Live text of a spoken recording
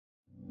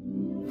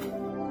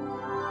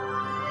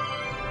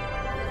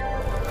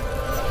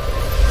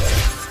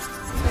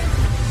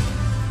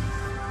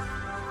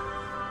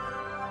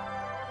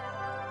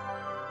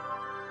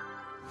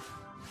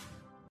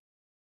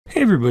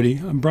Hey everybody,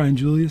 I'm Brian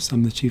Julius.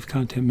 I'm the Chief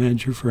Content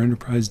Manager for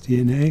Enterprise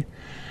DNA,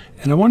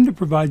 and I wanted to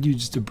provide you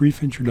just a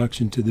brief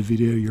introduction to the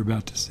video you're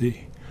about to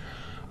see.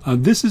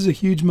 This is a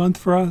huge month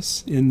for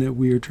us in that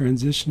we are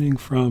transitioning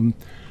from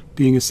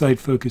being a site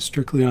focused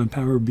strictly on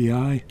Power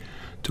BI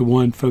to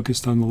one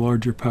focused on the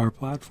larger Power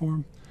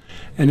Platform.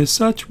 And as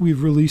such,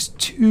 we've released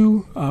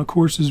two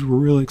courses we're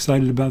really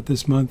excited about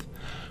this month.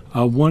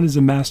 One is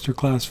a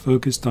masterclass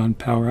focused on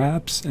Power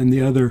Apps and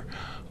the other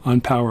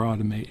on Power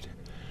Automate.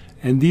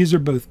 And these are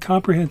both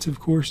comprehensive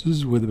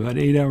courses with about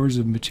 8 hours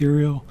of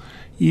material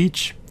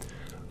each.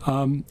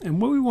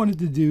 And what we wanted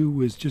to do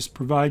was just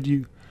provide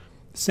you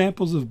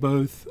samples of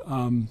both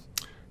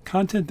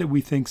content that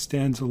we think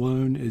stands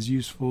alone as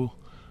useful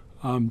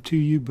to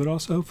you, but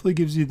also hopefully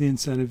gives you the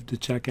incentive to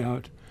check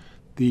out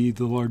the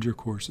larger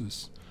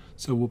courses.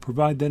 So we'll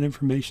provide that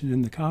information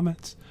in the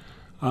comments.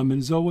 And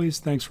as always,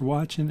 thanks for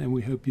watching, and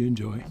we hope you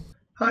enjoy.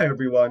 Hi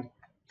everyone.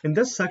 In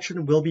this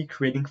section, we'll be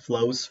creating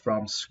flows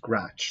from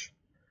scratch.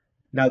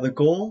 Now the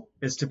goal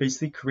is to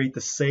basically create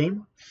the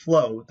same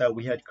flow that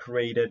we had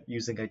created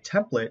using a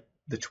template,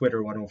 the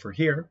Twitter one over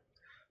here,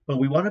 but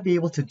we want to be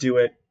able to do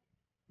it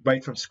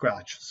right from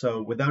scratch.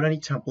 So without any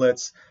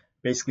templates,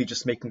 basically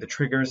just making the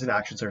triggers and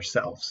actions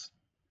ourselves.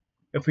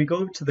 If we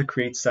go to the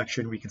create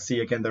section, we can see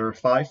again there are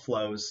 5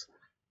 flows.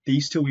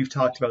 These 2 we've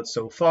talked about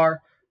so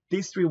far.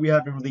 These 3 we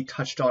haven't really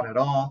touched on at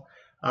all.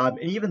 And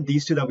even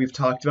these 2 that we've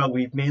talked about,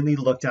 we've mainly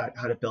looked at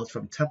how to build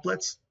from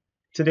templates.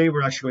 Today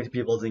we're actually going to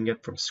be building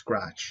it from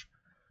scratch.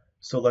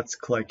 So let's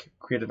click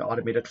create an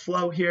automated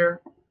flow here.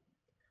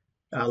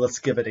 Let's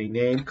give it a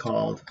name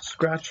called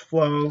Scratch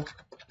Flow.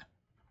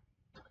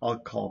 I'll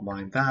call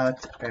mine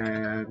that.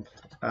 And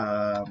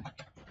I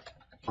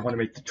want to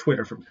make the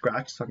Twitter from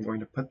scratch, so I'm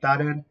going to put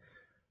that in.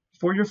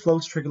 For your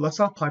flows trigger, let's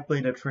not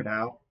populate it for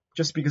now,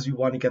 just because we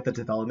want to get the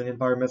development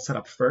environment set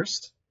up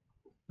first.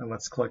 And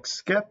let's click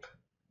skip.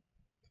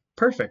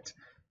 Perfect.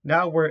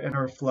 Now we're in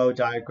our flow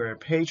diagram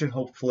page, and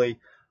hopefully,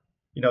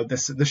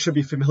 this should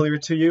be familiar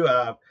to you.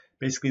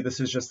 Basically, this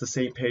is just the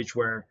same page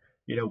where,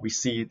 we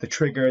see the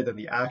trigger, then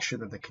the action,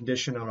 then the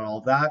condition, and all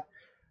of that.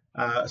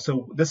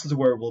 So this is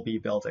where we'll be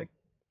building.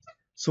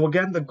 So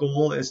again, the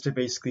goal is to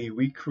basically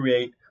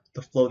recreate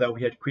the flow that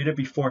we had created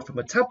before from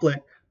a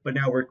template, but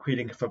now we're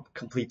creating it from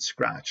complete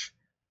scratch.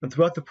 And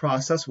throughout the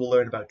process, we'll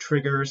learn about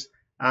triggers,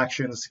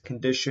 actions,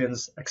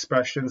 conditions,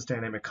 expressions,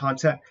 dynamic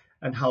content,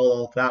 and how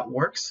all of that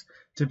works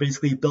to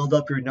basically build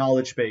up your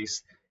knowledge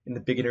base in the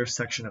beginner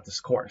section of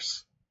this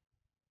course.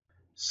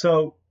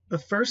 So the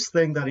first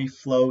thing that a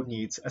flow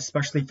needs,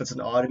 especially if it's an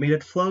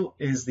automated flow,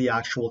 is the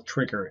actual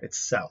trigger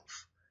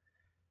itself.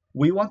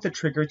 We want the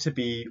trigger to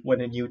be when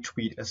a new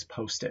tweet is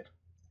posted.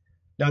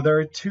 Now, there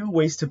are 2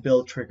 ways to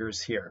build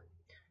triggers here.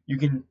 You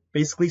can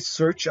basically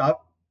search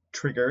up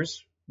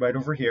triggers right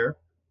over here,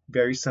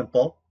 very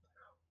simple,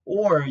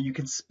 or you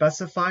can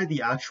specify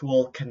the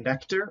actual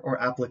connector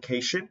or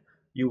application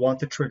you want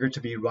the trigger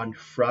to be run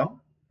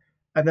from,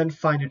 and then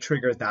find a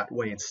trigger that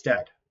way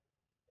instead.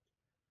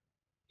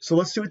 So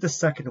let's do it the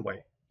second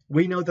way.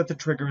 We know that the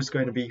trigger is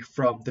going to be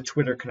from the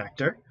Twitter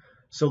connector.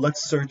 So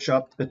let's search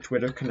up the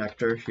Twitter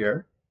connector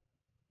here.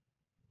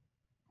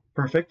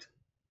 Perfect.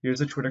 Here's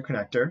the Twitter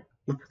connector.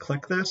 Let's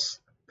click this,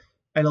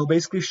 and it'll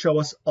basically show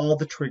us all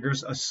the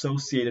triggers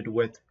associated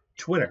with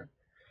Twitter.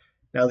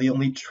 Now, the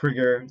only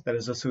trigger that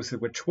is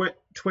associated with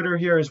Twitter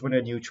here is when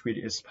a new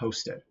tweet is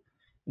posted.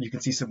 And you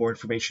can see some more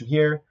information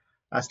here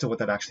as to what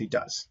that actually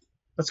does.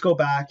 Let's go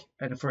back,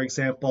 and for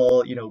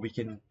example, we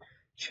can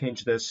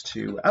change this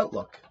to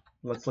Outlook.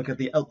 Let's look at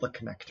the Outlook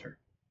connector.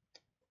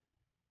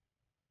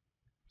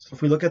 So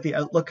if we look at the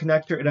Outlook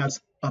connector, it has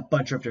a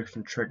bunch of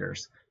different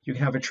triggers. You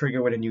can have a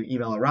trigger when a new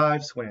email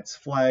arrives, when it's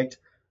flagged,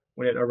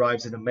 when it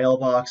arrives in a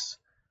mailbox,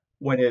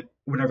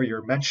 whenever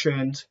you're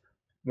mentioned,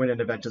 when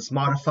an event is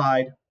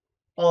modified,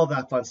 all of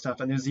that fun stuff,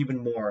 and there's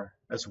even more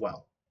as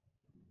well.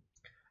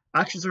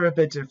 Actions are a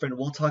bit different.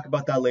 We'll talk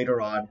about that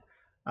later on,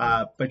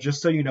 but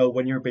just so you know,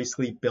 when you're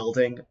basically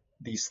building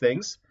these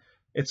things,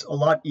 it's a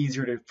lot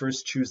easier to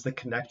first choose the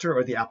connector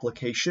or the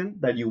application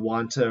that you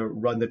want to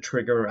run the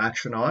trigger or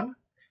action on,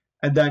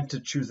 and then to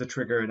choose the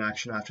trigger and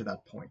action after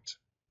that point.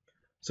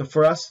 So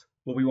for us,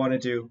 what we want to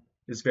do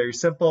is very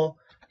simple.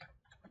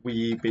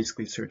 We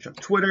basically search up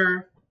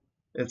Twitter.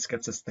 It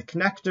gets us the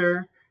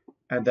connector,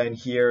 and then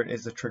here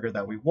is the trigger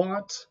that we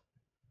want.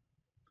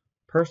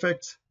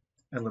 Perfect.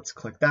 And let's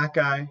click that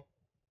guy.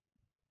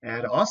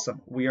 And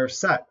awesome, we are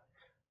set.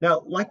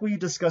 Now, like we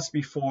discussed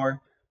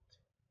before,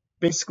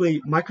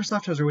 basically,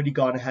 Microsoft has already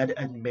gone ahead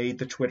and made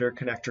the Twitter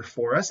connector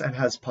for us and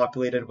has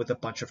populated with a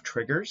bunch of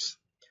triggers.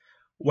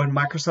 When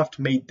Microsoft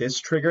made this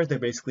trigger, they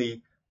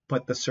basically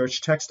put the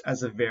search text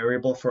as a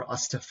variable for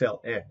us to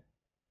fill in,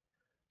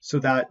 so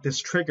that this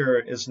trigger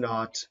is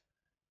not,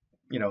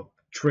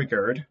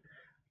 triggered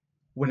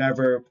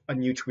whenever a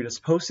new tweet is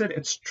posted.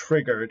 It's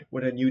triggered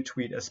when a new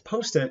tweet is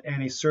posted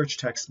and a search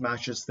text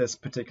matches this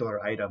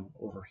particular item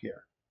over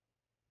here.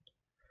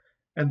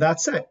 And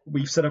that's it.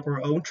 We've set up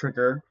our own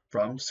trigger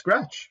from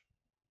scratch.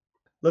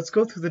 Let's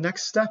go through the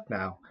next step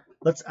now.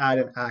 Let's add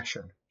an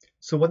action.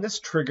 So when this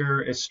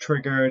trigger is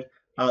triggered,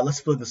 let's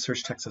fill in the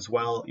search text as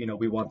well.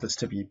 We want this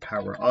to be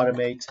Power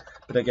Automate,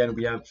 but again,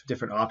 we have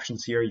different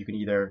options here. You can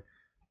either,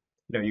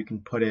 you can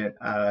put it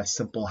a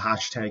simple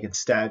hashtag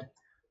instead,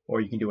 or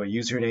you can do a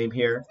username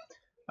here.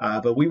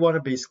 But we want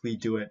to basically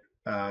do it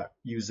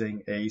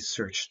using a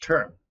search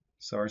term.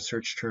 So our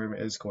search term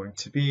is going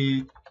to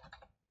be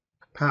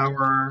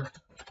Power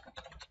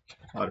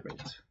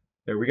Automate.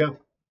 There we go.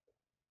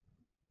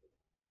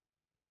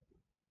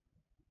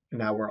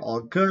 Now we're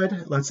all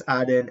good. Let's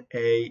add in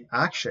a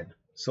action.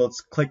 So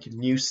let's click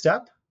New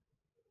Step.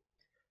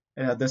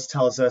 And this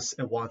tells us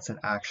it wants an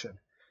action.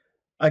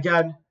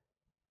 Again,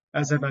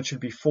 as I mentioned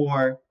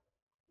before,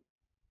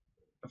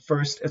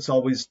 first it's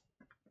always,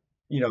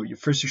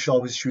 first you should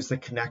always choose the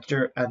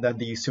connector and then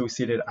the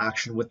associated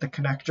action with the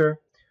connector.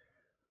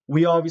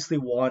 We obviously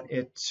want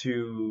it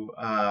to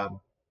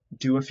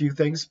do a few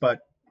things, but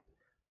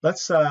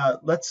let's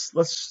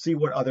see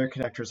what other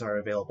connectors are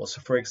available.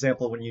 So for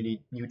example, when you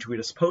need new tweet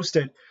is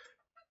posted,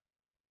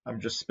 I'm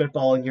just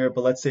spitballing here,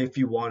 but let's say if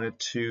you wanted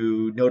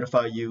to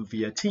notify you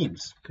via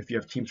Teams, if you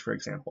have Teams, for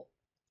example,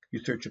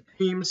 you search up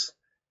Teams,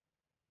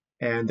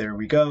 and there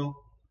we go.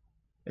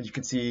 And you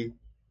can see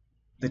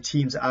the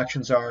Teams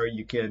actions are,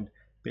 you can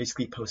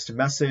basically post a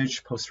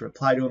message, post a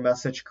reply to a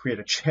message, create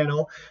a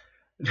channel.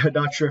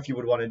 Not sure if you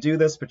would want to do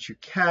this, but you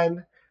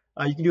can.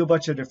 You can do a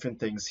bunch of different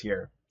things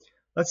here.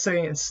 Let's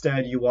say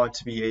instead you want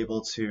to be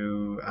able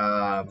to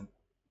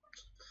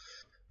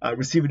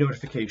receive a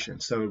notification.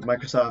 So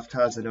Microsoft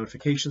has a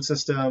notification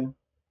system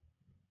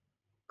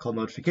called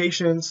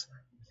Notifications,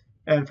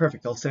 and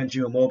perfect, they'll send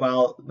you a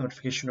mobile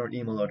notification or an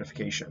email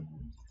notification.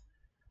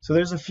 So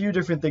there's a few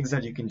different things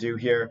that you can do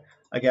here.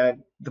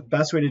 Again, the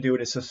best way to do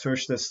it is to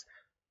search this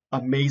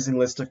amazing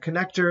list of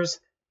connectors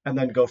and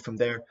then go from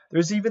there.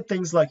 There's even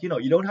things like, you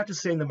don't have to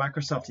stay in the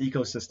Microsoft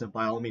ecosystem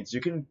by all means.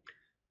 You can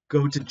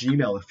go to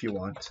Gmail if you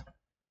want.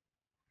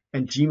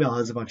 And Gmail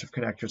has a bunch of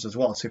connectors as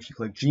well. So if you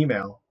click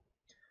Gmail,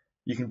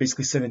 you can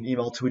basically send an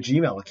email to a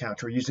Gmail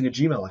account or using a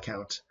Gmail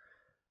account.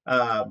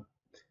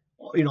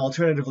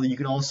 Alternatively, you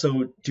can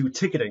also do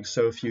ticketing.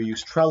 So if you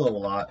use Trello a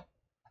lot,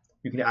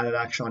 you can add an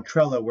action on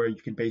Trello where you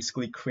can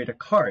basically create a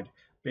card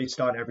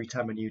based on every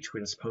time a new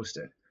tweet is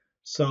posted.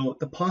 So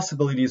the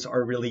possibilities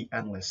are really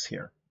endless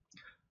here.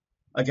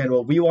 Again,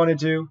 what we want to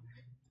do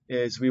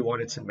is we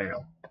want it to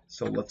mail.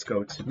 So let's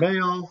go to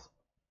mail.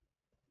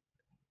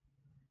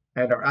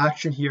 And our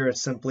action here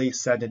is simply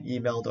send an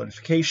email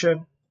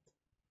notification.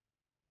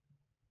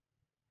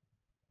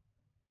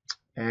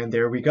 And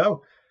there we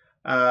go.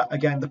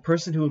 Again, the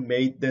person who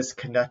made this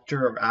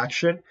connector or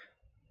action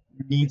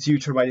needs you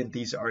to write in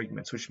these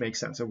arguments, which makes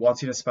sense. It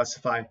wants you to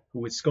specify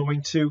who it's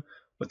going to,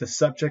 what the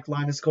subject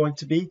line is going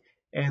to be,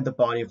 and the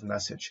body of the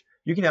message.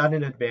 You can add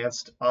in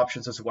advanced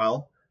options as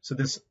well. So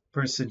this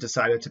person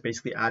decided to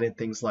basically add in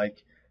things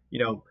like,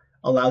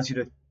 allows you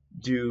to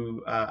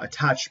do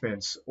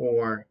attachments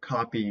or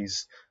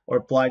copies or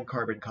blind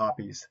carbon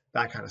copies,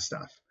 that kind of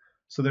stuff.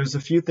 So there's a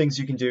few things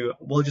you can do.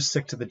 We'll just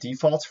stick to the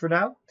defaults for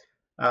now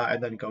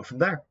and then go from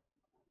there.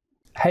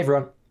 Hey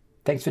everyone,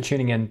 thanks for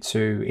tuning in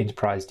to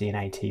Enterprise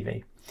DNA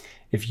TV.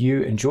 If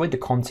you enjoyed the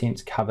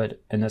content covered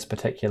in this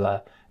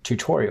particular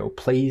tutorial,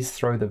 please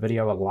throw the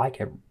video a like.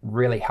 It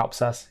really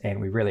helps us and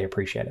we really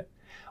appreciate it.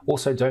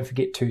 Also, don't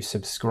forget to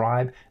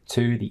subscribe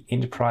to the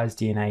Enterprise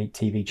DNA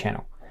TV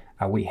channel.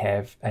 We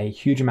have a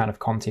huge amount of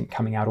content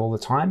coming out all the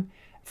time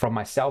from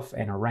myself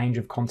and a range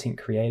of content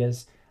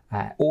creators,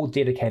 all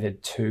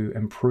dedicated to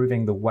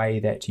improving the way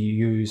that you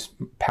use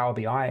Power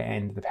BI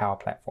and the Power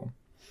Platform.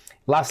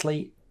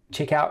 Lastly,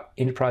 check out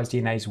Enterprise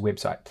DNA's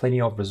website. Plenty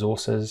of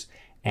resources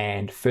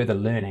and further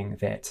learning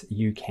that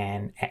you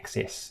can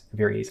access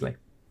very easily.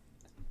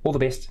 All the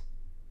best.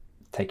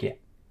 Take care.